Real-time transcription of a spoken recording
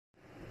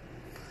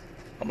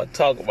I'm gonna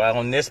talk about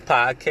on this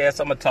podcast.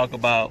 I'm gonna talk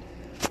about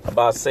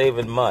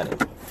saving money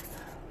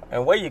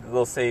and where you can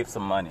go save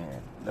some money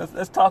in.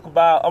 Let's talk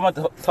about. I'm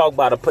gonna talk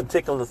about a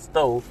particular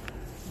store,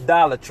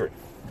 Dollar Tree.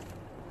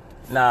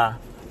 Now,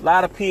 a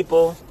lot of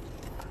people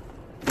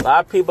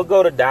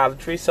go to Dollar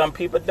Tree. Some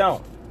people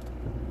don't,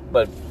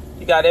 but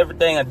you got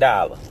everything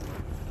 $1.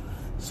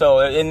 So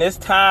in this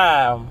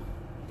time,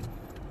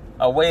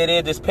 way it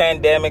is, this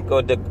pandemic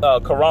or the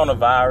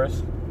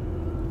coronavirus,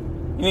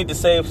 you need to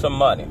save some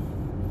money.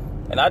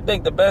 And I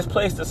think the best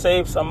place to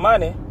save some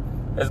money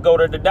is go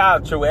to the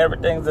Dollar Tree where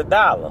everything's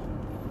 $1.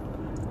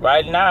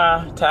 Right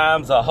now,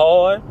 times are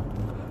hard,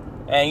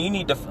 and you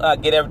need to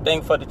get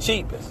everything for the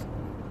cheapest.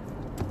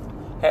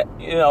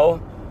 You know,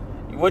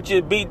 what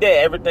you beat that,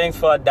 everything's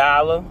for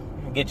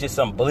 $1. Get you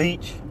some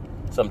bleach,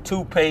 some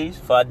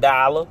toothpaste for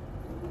 $1.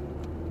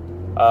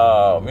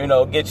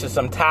 Get you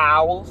some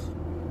towels.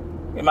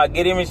 You might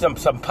get even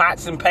some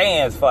pots and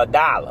pans for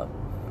 $1.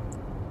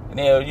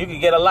 You can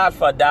get a lot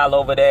for $1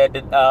 over there.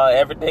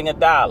 Everything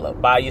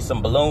 $1. Buy you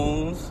some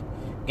balloons,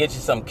 get you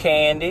some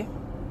candy,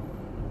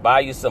 buy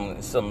you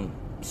some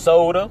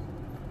soda,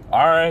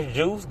 orange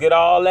juice, get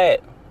all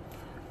that.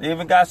 They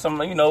even got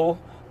some,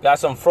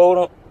 some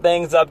frozen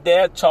things up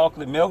there,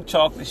 chocolate milk,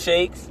 chocolate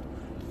shakes.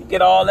 You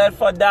get all that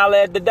for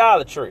 $1 at the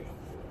Dollar Tree.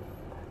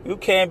 You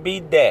can't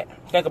beat that.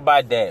 Think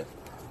about that.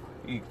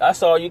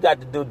 That's all you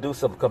got to do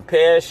some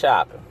compare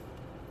shopping.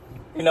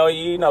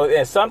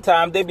 And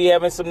sometimes they be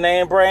having some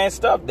name brand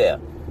stuff there.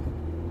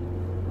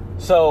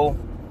 So,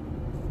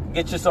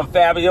 get you some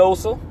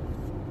Fabuloso.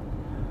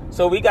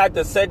 So we got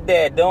to sit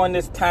there during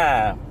this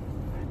time.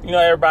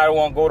 Everybody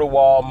want to go to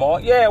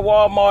Walmart. Yeah,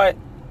 Walmart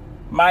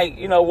might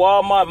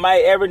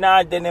every now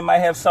and then they might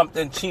have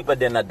something cheaper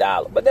than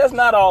 $1. But that's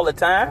not all the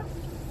time.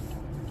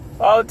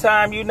 All the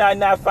time you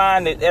not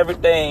find that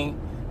everything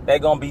they're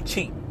going to be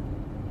cheap.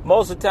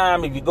 Most of the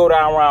time if you go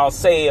down around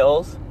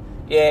sales,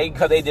 yeah,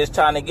 because they just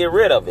trying to get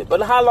rid of it.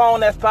 But how long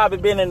that's probably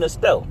been in the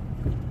store?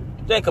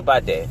 Think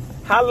about that.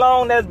 How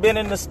long that's been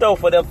in the store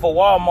for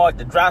Walmart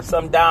to drop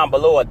something down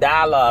below $1,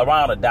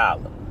 around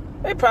 $1?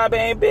 They probably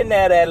ain't been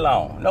there that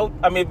long.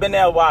 Been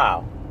there a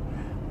while.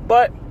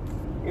 But,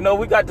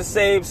 we got to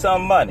save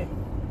some money.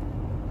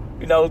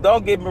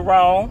 Don't get me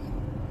wrong.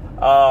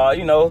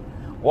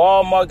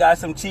 Walmart got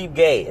some cheap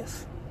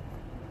gas.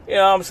 You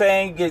know what I'm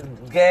saying?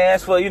 Get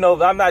gas for,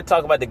 I'm not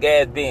talking about the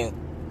gas being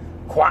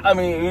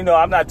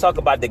I'm not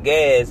talking about the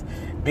gas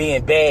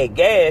being bad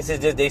gas.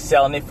 It's just they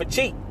selling it for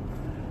cheap.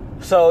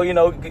 So,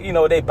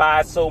 they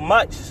buy so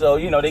much. So,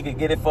 they could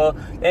get it for,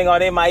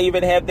 they might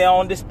even have their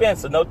own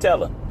dispenser. No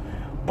telling.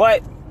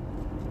 But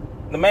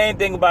the main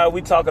thing about it,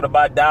 we talking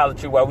about Dollar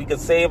Tree where we can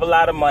save a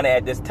lot of money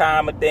at this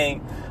time of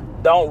thing.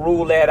 Don't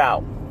rule that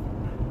out.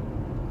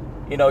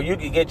 You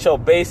can get your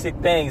basic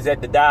things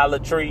at the Dollar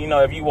Tree.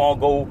 If you want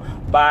to go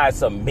buy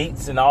some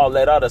meats and all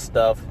that other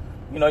stuff,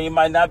 you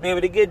might not be able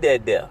to get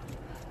that there.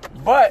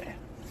 But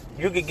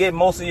you can get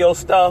most of your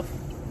stuff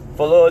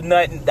for a little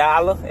nothing,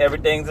 $1.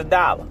 Everything's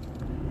 $1.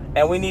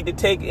 And we need to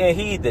take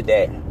heed to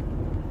that.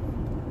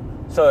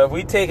 So if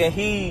we taking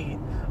heed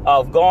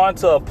of going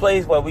to a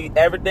place where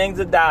everything's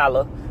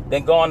 $1,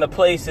 then going to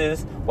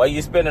places where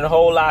you're spending a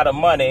whole lot of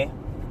money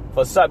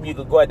for something you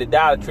could go at the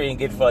Dollar Tree and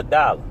get for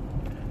 $1.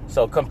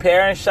 So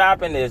comparing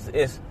shopping is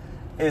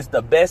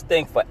the best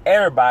thing for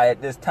everybody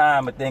at this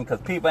time of thing,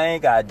 because people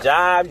ain't got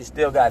jobs. You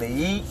still got to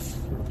eat.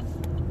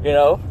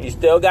 You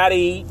still got to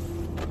eat.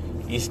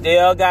 You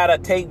still got to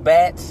take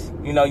baths.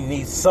 You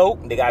need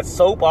soap. They got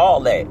soap,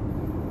 all that.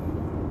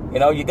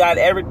 You got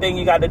everything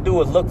you got to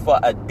do is look for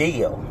a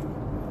deal.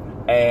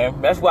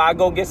 And that's where I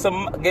go get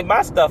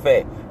my stuff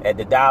at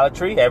the Dollar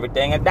Tree.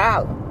 Everything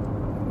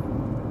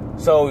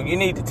 $1. So you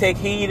need to take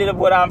heed of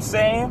what I'm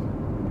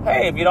saying.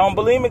 Hey, if you don't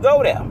believe me,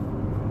 go there.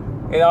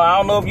 I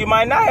don't know if you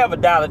might not have a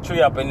Dollar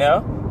Tree up in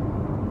there.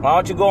 Why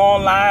don't you go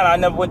online? I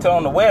never went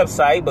on the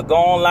website, but go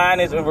online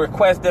and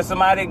request that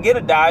somebody get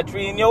a Dollar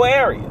Tree in your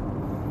area.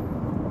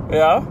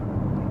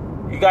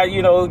 You got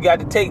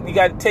to take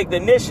the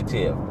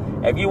initiative.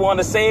 If you want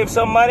to save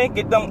some money,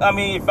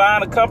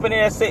 find a company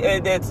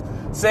that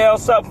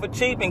sells something for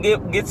cheap and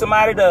get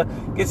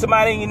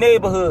somebody in your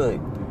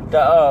neighborhood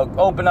to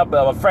open up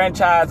a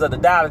franchise of the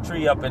Dollar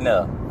Tree up in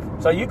there.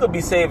 So you could be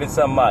saving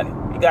some money.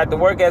 You got to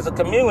work as a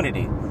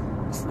community.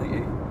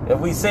 If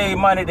we save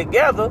money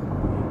together,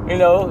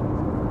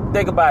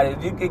 think about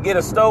it. You could get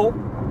a store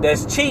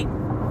that's cheap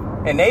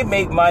and they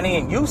make money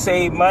and you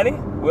save money.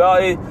 Well,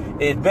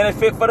 it's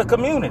benefit for the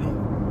community.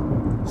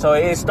 So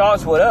it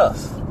starts with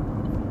us.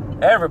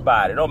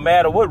 Everybody, no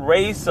matter what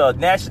race or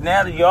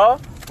nationality you are,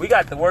 we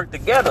got to work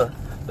together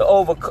to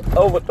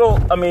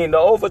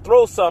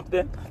overthrow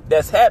something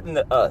that's happened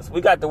to us.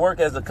 We got to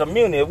work as a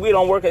community. If we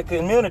don't work as a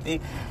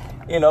community,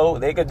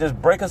 they could just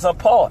break us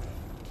apart.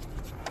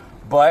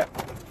 But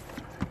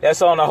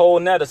that's on a whole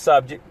nother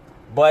subject.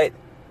 But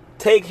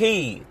take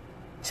heed.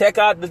 Check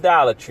out the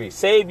Dollar Tree.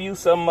 Save you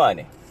some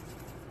money.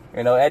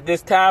 At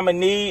this time of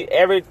need,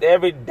 every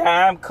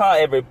dime,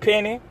 every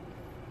penny,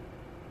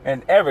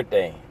 and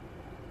everything.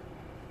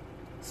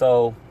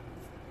 So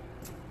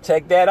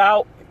check that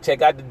out.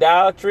 Check out the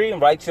Dollar Tree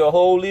and write your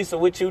whole list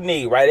of what you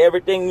need. Write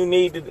everything you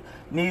need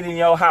in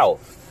your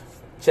house.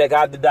 Check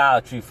out the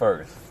Dollar Tree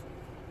first,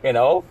 and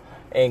go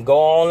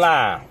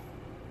online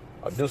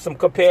or do some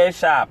compare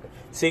shopping.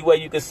 See where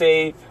you can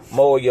save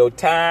more of your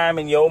time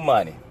and your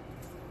money.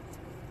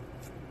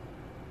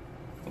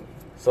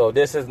 So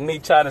this is me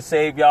trying to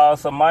save y'all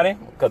some money,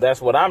 because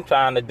that's what I'm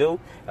trying to do.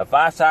 If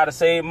I try to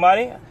save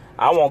money,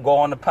 I won't go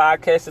on the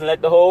podcast and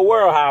let the whole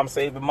world how I'm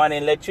saving money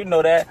and let you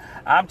know that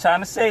I'm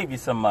trying to save you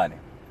some money.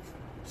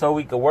 So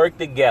we can work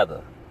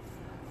together.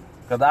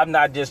 Because I'm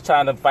not just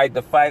trying to fight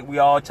the fight. We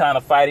all trying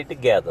to fight it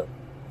together.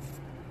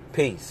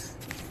 Peace.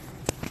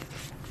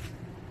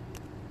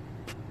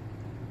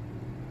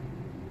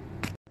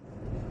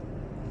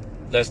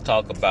 Let's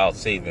talk about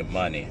saving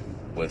money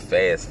with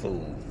fast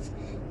food.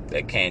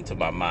 That came to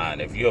my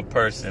mind. If you're a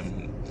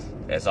person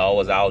that's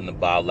always out and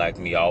about like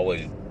me,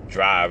 always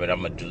driving,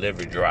 I'm a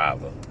delivery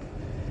driver,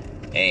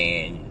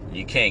 and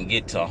you can't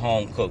get to a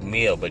home-cooked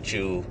meal, but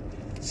you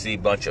see a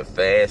bunch of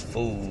fast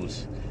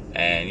foods,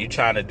 and you're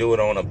trying to do it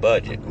on a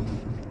budget.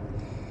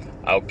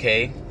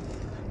 Okay?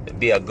 It'd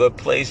be a good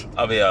place.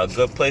 A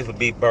good place would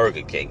be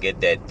Burger King.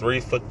 Get that 3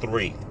 for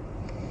 $3.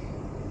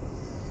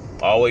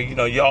 Always,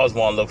 you always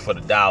want to look for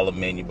the dollar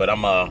menu, but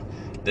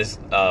this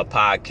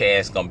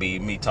podcast gonna be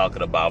me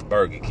talking about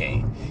Burger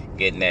King,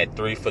 getting that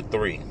 3 for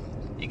 $3.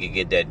 You can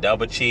get that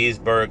double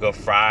cheeseburger,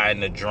 fry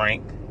and a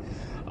drink,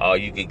 or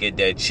you can get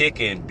that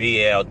chicken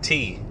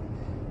BLT,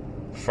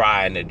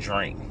 fry and a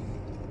drink.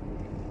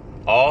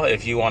 Or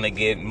if you want to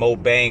get more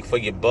bang for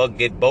your buck,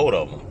 get both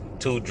of them: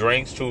 2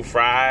 drinks, 2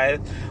 fries,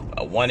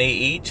 1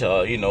 each,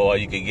 or you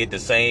can get the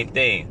same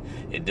thing.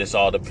 It just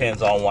all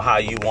depends on how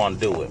you want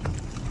to do it.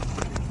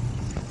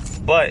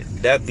 But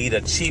that'd be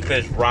the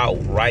cheapest route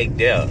right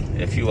there.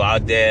 If you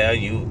out there,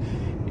 you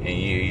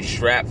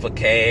strapped for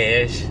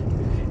cash,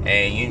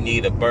 and you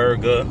need a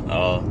burger,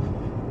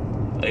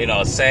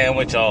 a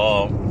sandwich,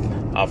 or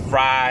a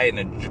fry and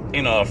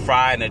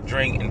a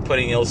drink, and put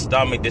in your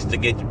stomach just to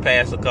get you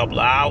past a couple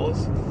of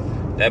hours,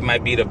 that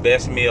might be the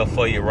best meal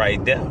for you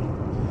right there.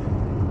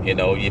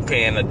 You're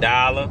paying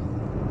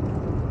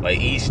 $1 for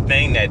each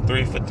thing, that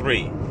 3 for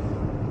 $3.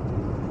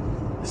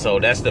 So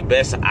that's the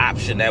best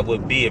option that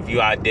would be if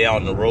you out there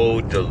on the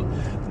road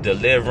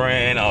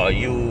delivering, or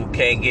you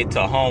can't get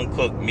to a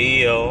home-cooked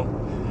meal,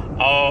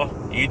 or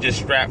you just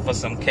strapped for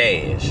some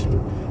cash.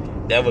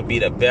 That would be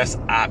the best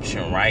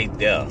option right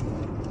there.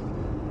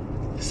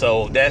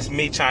 So that's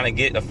me trying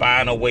to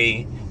find a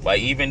way, where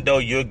even though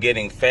you're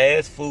getting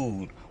fast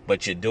food,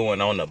 but you're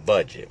doing on a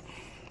budget.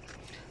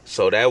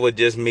 So that was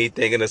just me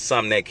thinking of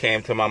something that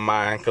came to my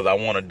mind, because I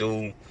want to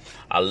do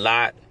a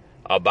lot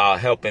about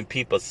helping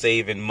people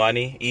saving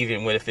money,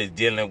 even if it's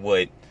dealing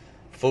with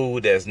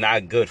food that's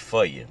not good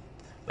for you,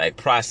 like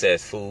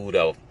processed food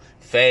or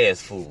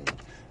fast food.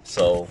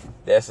 So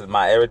this is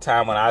every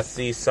time when I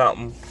see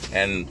something,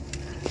 and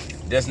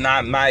this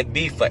might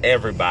be for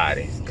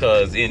everybody,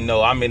 because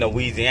I'm in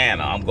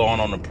Louisiana. I'm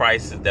going on the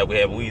prices that we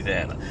have in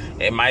Louisiana.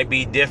 It might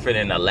be different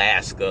in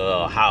Alaska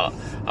or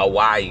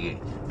Hawaii,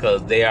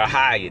 because they are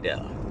higher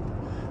there.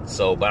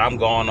 So, but I'm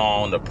going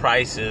on the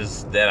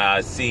prices that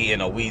I see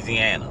in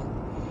Louisiana.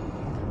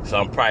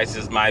 Some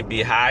prices might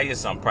be higher,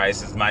 some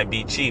prices might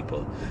be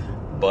cheaper,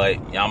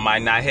 but y'all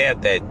might not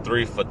have that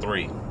 3 for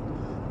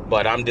 $3.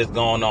 But I'm just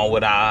going on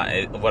what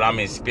I'm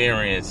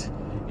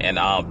experiencing in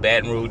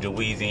Baton Rouge,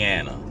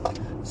 Louisiana.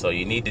 So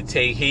you need to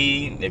take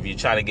heed. If you're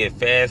trying to get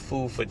fast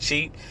food for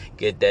cheap,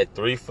 get that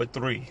 3 for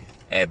 $3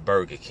 at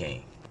Burger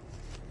King.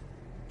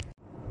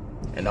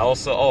 And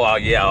also,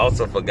 I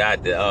also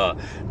forgot to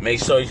make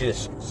sure you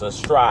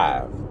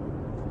subscribe.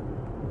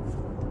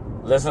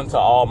 Listen to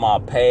all my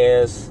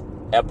past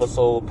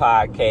episode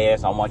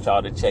podcast. I want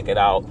y'all to check it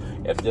out.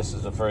 If this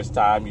is the first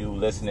time you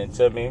listening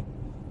to me,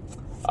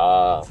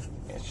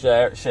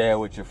 share it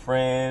with your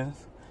friends.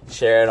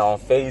 Share it on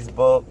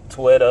Facebook,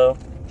 Twitter,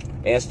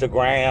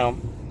 Instagram.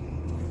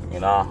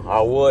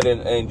 I would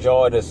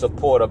enjoy the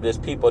support of this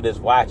people that's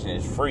watching.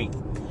 It's free,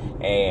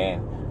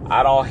 and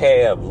I don't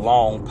have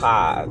long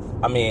pods.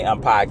 I'm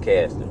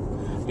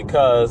podcasting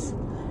because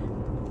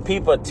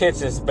people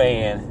attention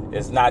span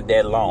is not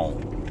that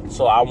long.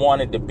 So I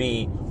wanted to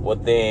be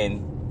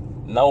within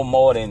no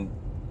more than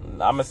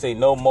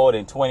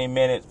 20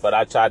 minutes, but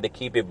I tried to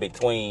keep it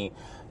between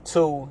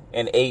 2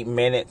 and 8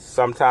 minutes.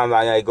 Sometimes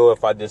I gotta go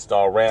if I just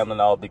start rambling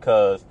off,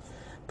 because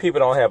people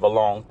don't have a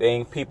long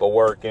thing. People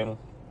working.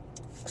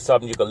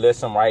 Something you can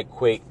listen right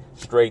quick,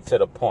 straight to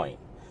the point.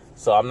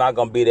 So I'm not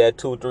gonna be there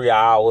 2-3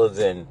 hours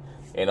and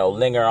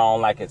linger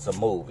on like it's a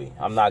movie.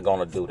 I'm not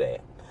gonna do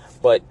that.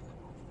 But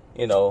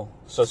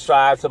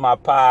subscribe to my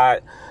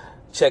pod.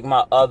 Check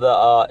my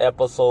other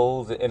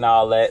episodes and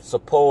all that.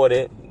 Support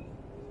it.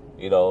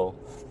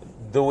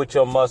 Do what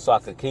you must so I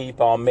can keep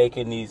on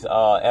making these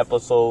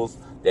episodes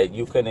that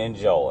you can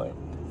enjoy.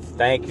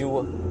 Thank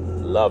you.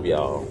 Love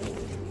y'all.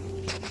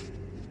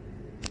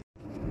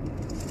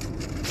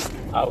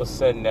 I was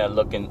sitting there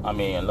looking on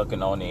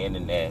the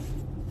internet,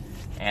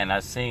 and I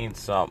seen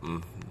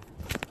something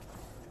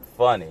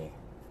funny.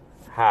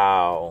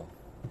 how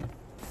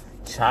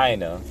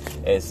China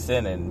is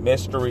sending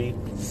mystery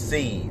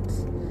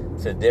seeds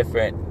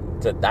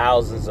to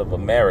thousands of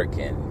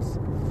Americans,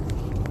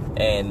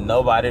 and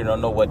nobody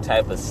don't know what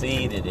type of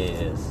seed it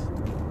is.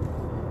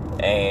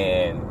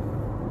 And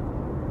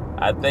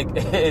I think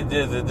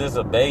it's just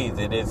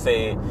amazing. It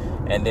said,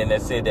 and then they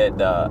said that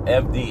the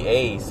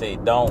FDA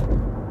said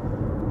don't.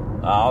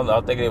 I don't know.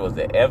 I think it was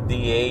the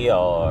FDA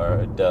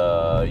or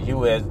the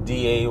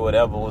USDA,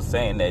 whatever, was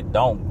saying that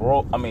don't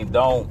grow. I mean,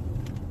 don't.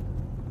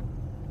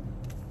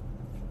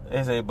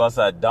 They say,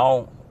 but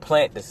don't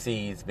plant the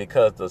seeds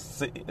because the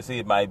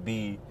seed might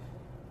be,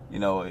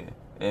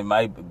 it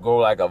might grow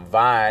like a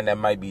vine that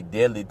might be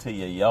deadly to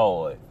your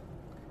yard.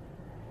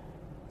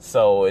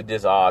 So it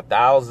just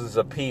thousands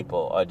of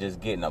people are just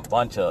getting a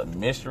bunch of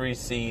mystery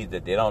seeds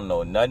that they don't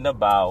know nothing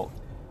about.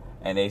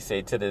 And they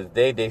say to this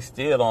day, they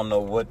still don't know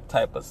what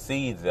type of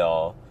seeds they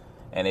are.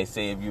 And they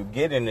say if you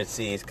get in the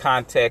seeds,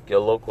 contact your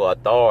local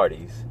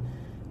authorities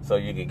so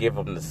you can give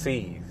them the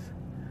seeds.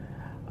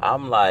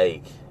 I'm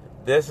like,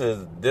 this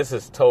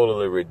is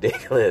totally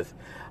ridiculous.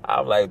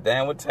 I'm like,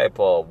 damn, what type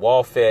of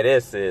warfare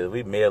this is?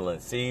 We mailing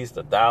seeds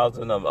to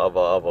thousands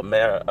of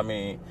America. I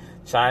mean,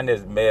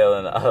 China's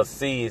mailing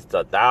seeds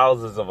to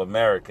thousands of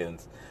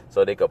Americans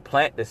so they could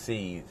plant the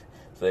seeds,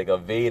 so they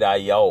could invade our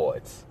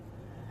yards.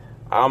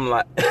 I'm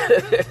like,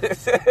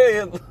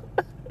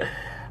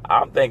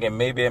 I'm thinking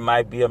maybe it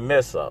might be a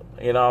mess-up.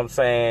 You know what I'm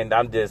saying?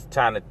 I'm just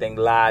trying to think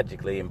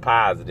logically and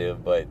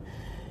positive, but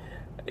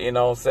you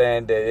know what I'm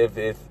saying? That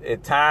if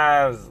at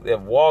times, if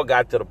war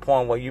got to the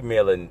point where you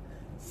mailing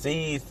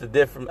seeds to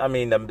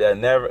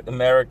the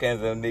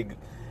Americans, and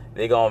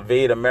they gonna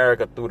invade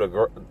America through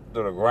the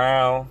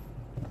ground,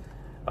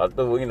 or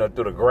through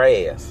the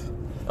grass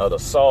or the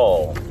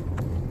soil,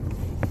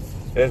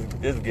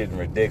 it's getting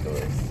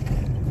ridiculous.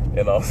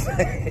 You know what I'm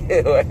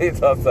saying?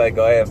 He's like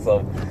gonna have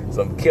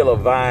some killer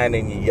vine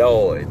in your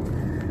yard.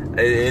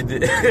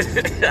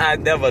 I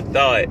never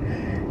thought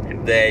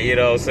that, you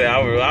know what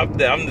I'm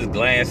saying? I'm just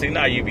glancing. You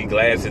know how you be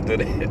glancing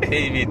through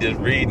you be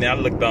just reading. I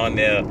looked on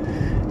there,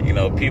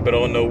 people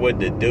don't know what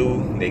to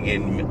do. They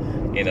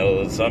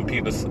getting, some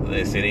people,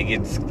 they say they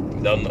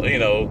don't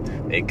know,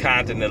 they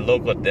contacting the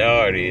local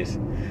authorities.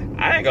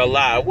 I ain't gonna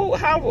lie. Well,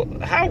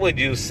 how would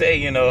you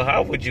say,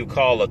 how would you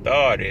call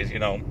authorities?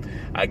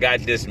 I got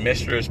this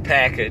mystery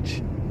package,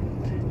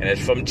 and it's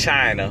from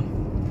China,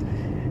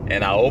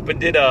 and I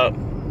opened it up,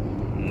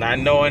 not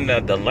knowing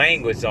the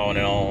language on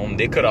it.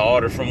 They could have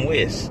ordered from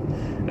Wish. You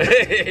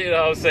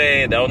know what I'm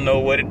saying? Don't know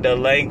what the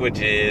language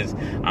is.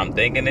 I'm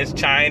thinking it's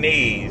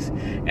Chinese,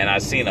 and I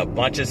seen a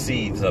bunch of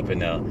seeds up in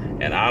there,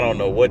 and I don't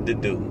know what to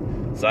do.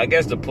 So I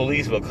guess the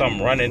police will come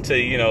running to,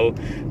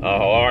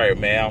 all right,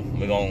 man,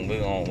 we're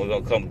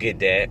gonna come get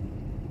that.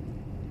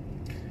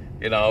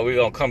 We're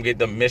gonna come get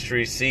the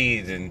mystery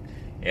seeds and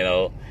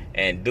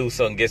and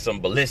get some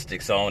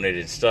ballistics on it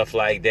and stuff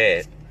like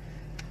that.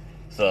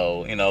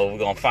 So, we're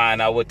gonna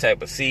find out what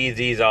type of seeds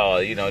these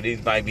are.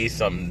 These might be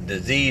some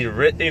disease,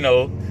 might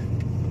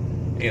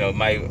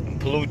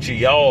pollute your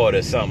yard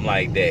or something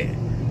like that.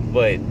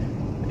 But,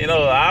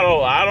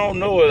 I don't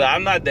know.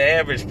 I'm not the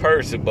average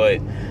person,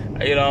 but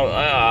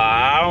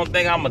I don't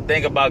think I'm gonna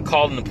think about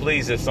calling the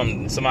police if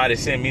somebody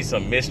send me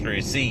some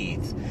mystery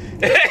seeds.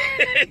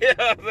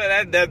 I'll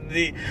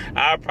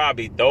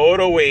probably throw it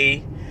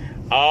away.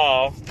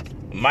 I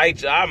might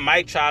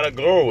try to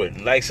grow it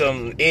like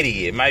some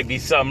idiot. It might be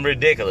something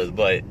ridiculous,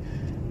 but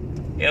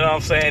you know what I'm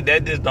saying?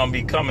 That just don't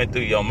be coming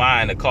through your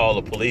mind to call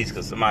the police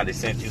because somebody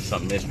sent you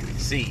some mystery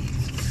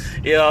seeds.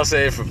 You know what I'm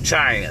saying? From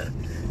China.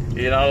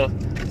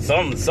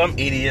 Some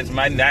idiots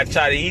might not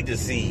try to eat the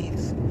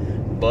seeds,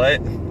 but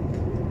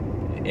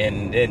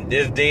in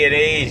this day and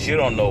age, you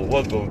don't know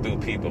what goes through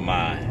people's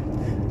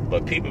mind.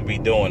 But people be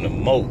doing the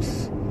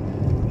most.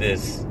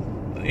 This.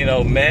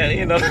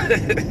 Man,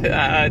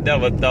 I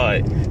never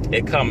thought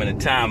it come in a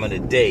time of the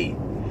day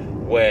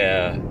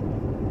where,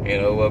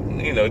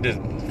 just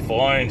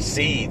foreign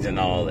seeds and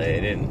all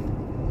that. And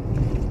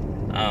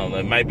I don't know,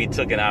 it might be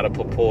taken out of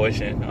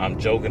proportion. I'm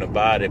joking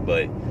about it,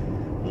 but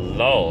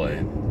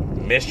Lord,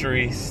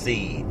 mystery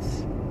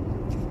seeds.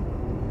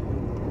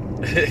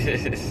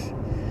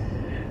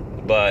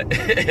 But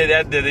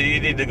you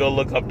need to go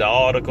look up the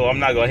article. I'm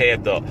not going to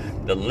have the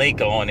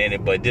link on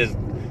it, but just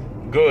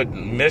good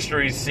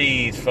mystery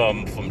seeds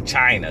from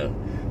China.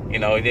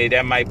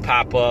 That might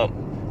pop up.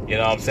 You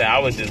know what I'm saying? I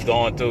was just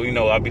going through,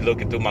 I'll be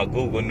looking through my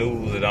Google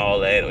News and all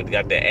that. We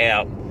got the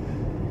app.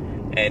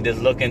 And just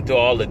looking through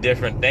all the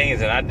different things.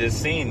 And I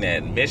just seen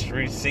that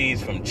mystery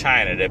seeds from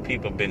China that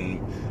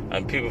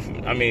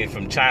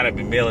from China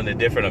be mailing to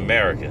different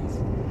Americans.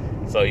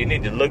 So you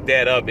need to look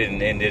that up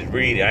and just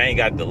read it. I ain't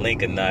got the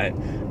link or not.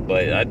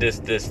 But I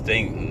just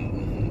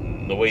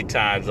think the way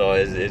times are,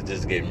 it's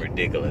just getting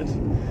ridiculous.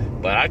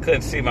 But I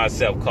couldn't see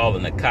myself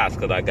calling the cops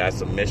because I got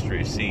some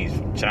mystery seeds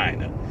from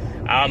China.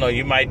 I don't know,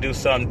 you might do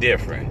something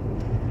different.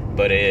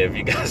 But if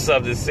you got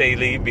something to say,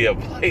 leave me a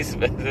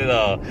placement.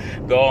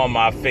 Go on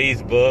my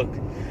Facebook,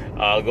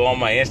 go on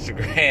my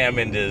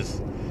Instagram, and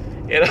just,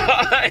 You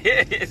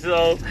know,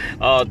 so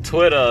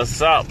Twitter or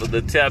something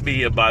to tell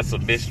me about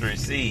some mystery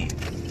seeds.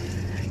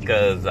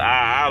 Because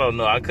I don't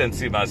know, I couldn't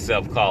see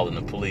myself calling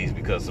the police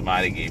because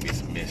somebody gave me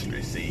some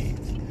mystery seeds.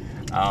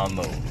 I don't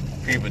know.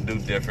 People do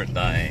different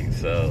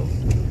things, so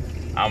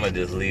I'm gonna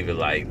just leave it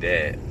like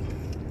that.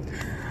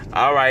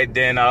 All right,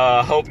 then.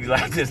 Hope you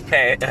like this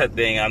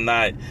thing. I'm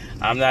not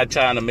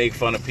trying to make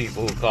fun of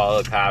people who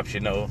call the cops. You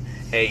know,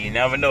 hey, you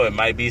never know. It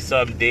might be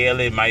something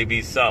daily. It might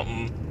be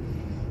something,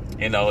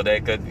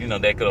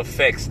 that could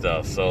affect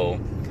stuff. So,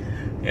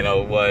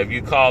 if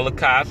you call the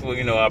cops,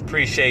 well, I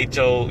appreciate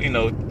your,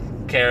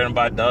 caring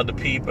about the other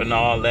people and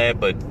all that.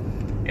 But,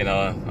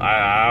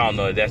 I don't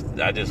know.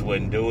 I just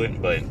wouldn't do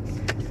it. But,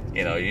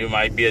 you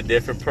might be a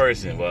different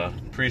person. Well,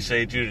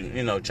 appreciate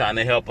you, trying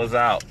to help us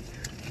out.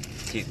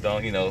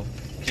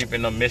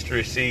 Keeping the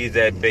mystery seeds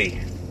at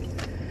bay.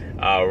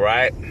 All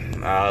right.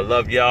 I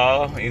love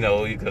y'all. You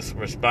can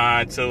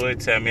respond to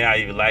it. Tell me how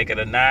you like it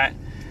or not.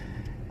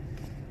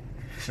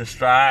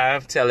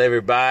 Subscribe. Tell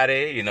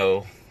everybody.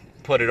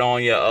 Put it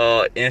on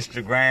your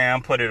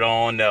Instagram. Put it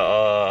on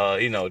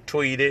the,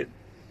 tweet it.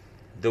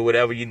 Do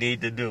whatever you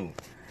need to do.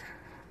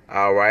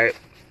 All right.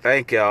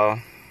 Thank y'all.